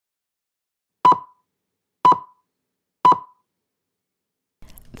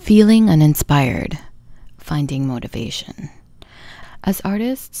Feeling uninspired, finding motivation. As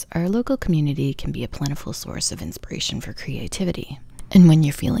artists, our local community can be a plentiful source of inspiration for creativity. And when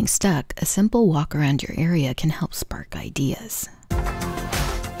you're feeling stuck, a simple walk around your area can help spark ideas.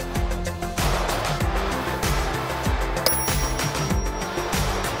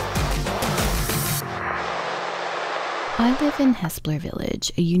 I live in Hespeler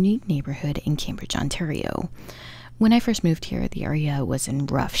Village, a unique neighborhood in Cambridge, Ontario. When I first moved here, the area was in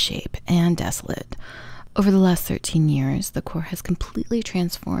rough shape and desolate. Over the last 13 years, the core has completely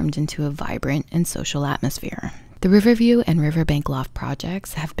transformed into a vibrant and social atmosphere. The Riverview and Riverbank loft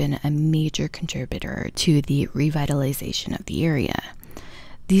projects have been a major contributor to the revitalization of the area.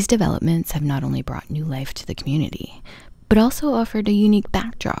 These developments have not only brought new life to the community, but also offered a unique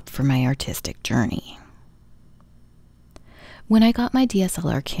backdrop for my artistic journey. When I got my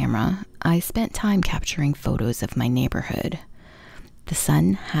DSLR camera, I spent time capturing photos of my neighborhood. The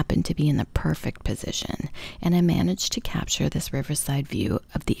sun happened to be in the perfect position, and I managed to capture this riverside view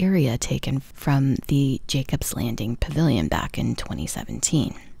of the area taken from the Jacob's Landing Pavilion back in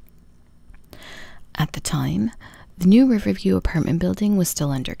 2017. At the time, the new Riverview apartment building was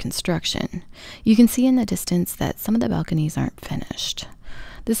still under construction. You can see in the distance that some of the balconies aren't finished.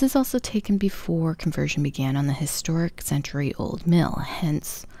 This is also taken before conversion began on the historic century-old mill,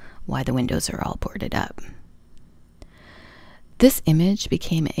 hence why the windows are all boarded up. This image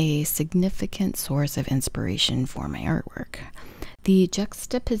became a significant source of inspiration for my artwork. The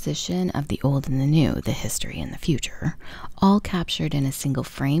juxtaposition of the old and the new, the history and the future, all captured in a single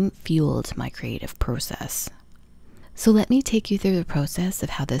frame, fueled my creative process. So let me take you through the process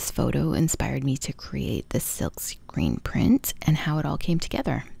of how this photo inspired me to create this silkscreen print and how it all came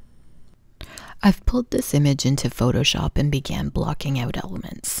together. I've pulled this image into Photoshop and began blocking out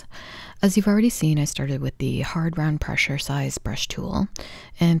elements. As you've already seen, I started with the hard round pressure size brush tool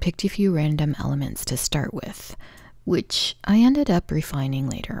and picked a few random elements to start with, which I ended up refining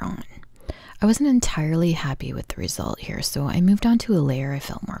later on. I wasn't entirely happy with the result here, so I moved on to a layer I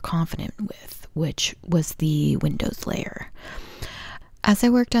felt more confident with, which was the windows layer. As I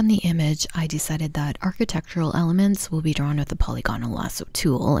worked on the image, I decided that architectural elements will be drawn with the polygonal lasso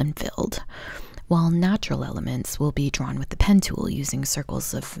tool and filled, while natural elements will be drawn with the pen tool using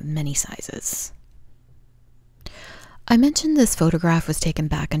circles of many sizes. I mentioned this photograph was taken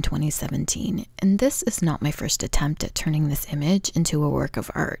back in 2017, and this is not my first attempt at turning this image into a work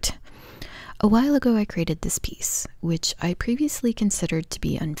of art. A while ago, I created this piece, which I previously considered to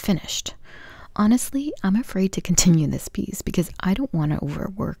be unfinished. Honestly, I'm afraid to continue this piece because I don't want to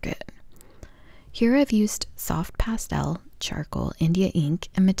overwork it. Here I've used soft pastel, charcoal, India ink,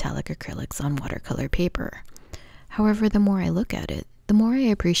 and metallic acrylics on watercolor paper. However, the more I look at it, the more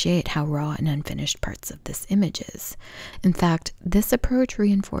I appreciate how raw and unfinished parts of this image is. In fact, this approach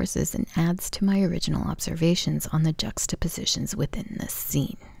reinforces and adds to my original observations on the juxtapositions within this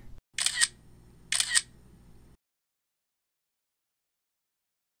scene.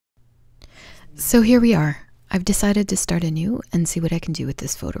 So here we are. I've decided to start anew and see what I can do with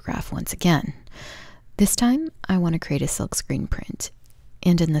this photograph once again. This time, I want to create a silkscreen print,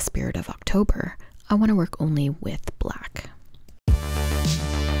 and in the spirit of October, I want to work only with black.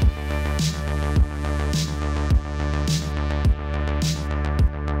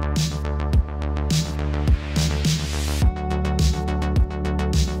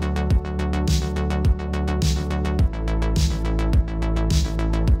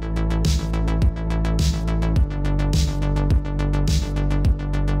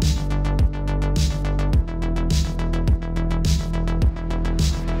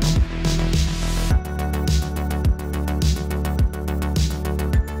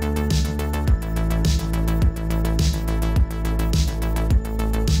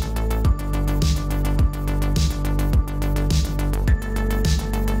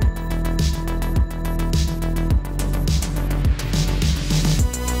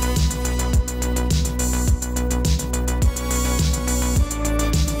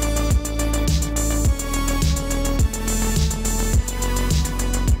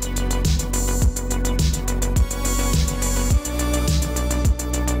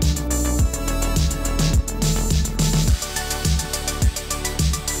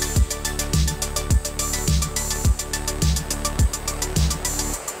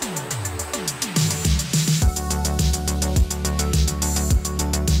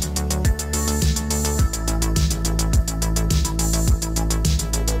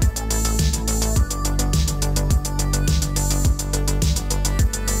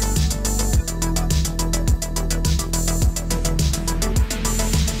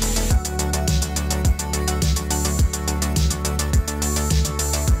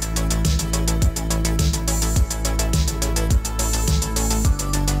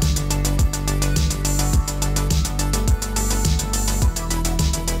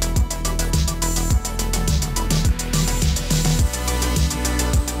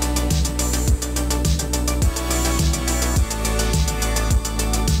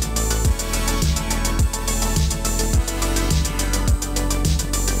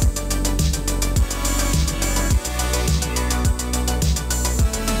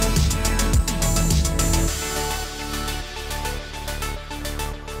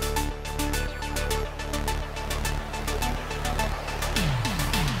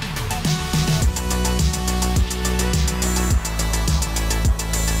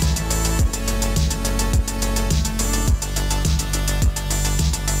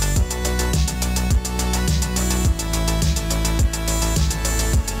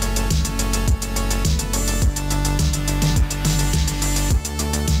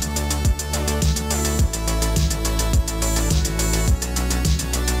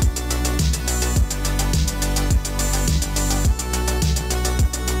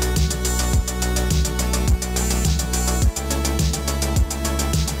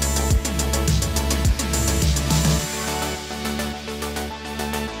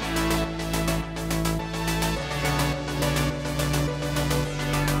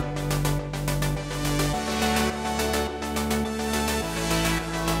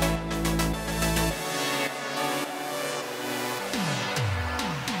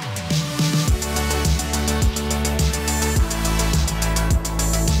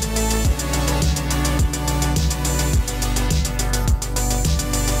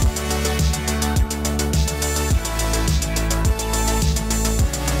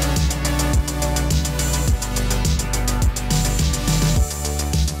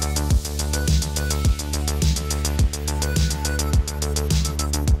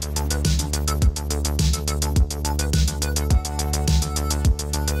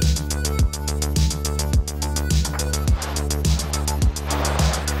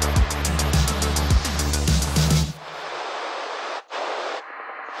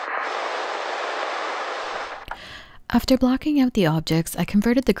 After blocking out the objects, I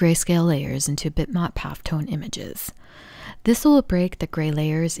converted the grayscale layers into bitmap halftone images. This will break the gray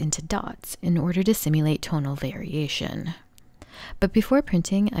layers into dots in order to simulate tonal variation. But before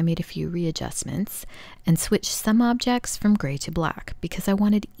printing, I made a few readjustments and switched some objects from gray to black because I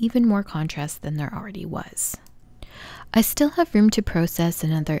wanted even more contrast than there already was. I still have room to process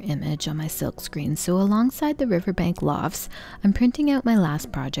another image on my silk screen, so alongside the Riverbank Lofts, I'm printing out my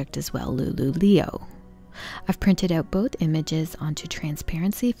last project as well, Lulu Leo. I've printed out both images onto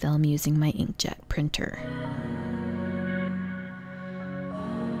transparency film using my inkjet printer.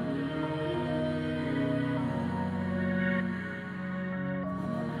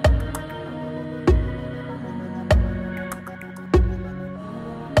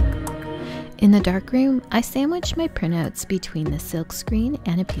 In the darkroom, I sandwiched my printouts between the silk screen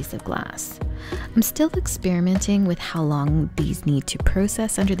and a piece of glass. I'm still experimenting with how long these need to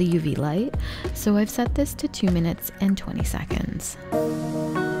process under the UV light, so I've set this to 2 minutes and 20 seconds.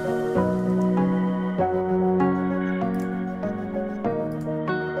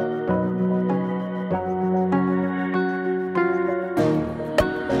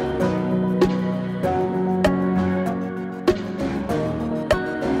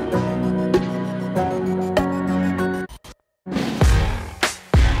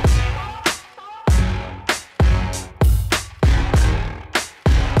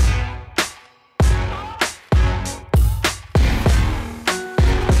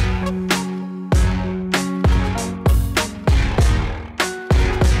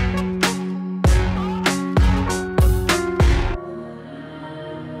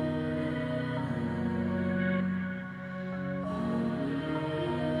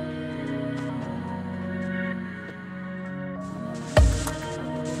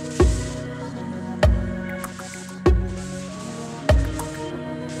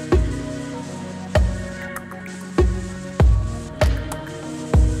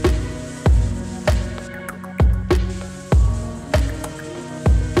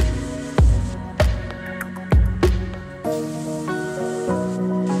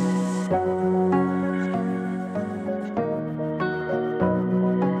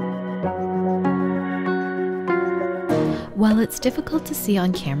 While it's difficult to see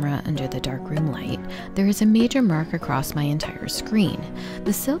on camera under the darkroom light, there is a major mark across my entire screen.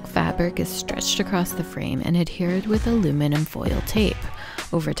 The silk fabric is stretched across the frame and adhered with aluminum foil tape.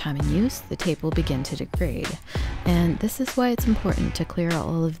 Over time and use, the tape will begin to degrade, and this is why it's important to clear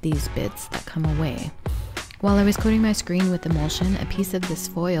all of these bits that come away. While I was coating my screen with emulsion, a piece of this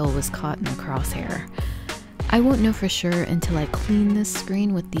foil was caught in the crosshair. I won't know for sure until I clean this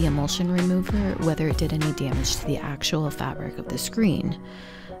screen with the emulsion remover whether it did any damage to the actual fabric of the screen.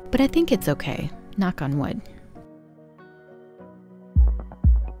 But I think it's okay, knock on wood.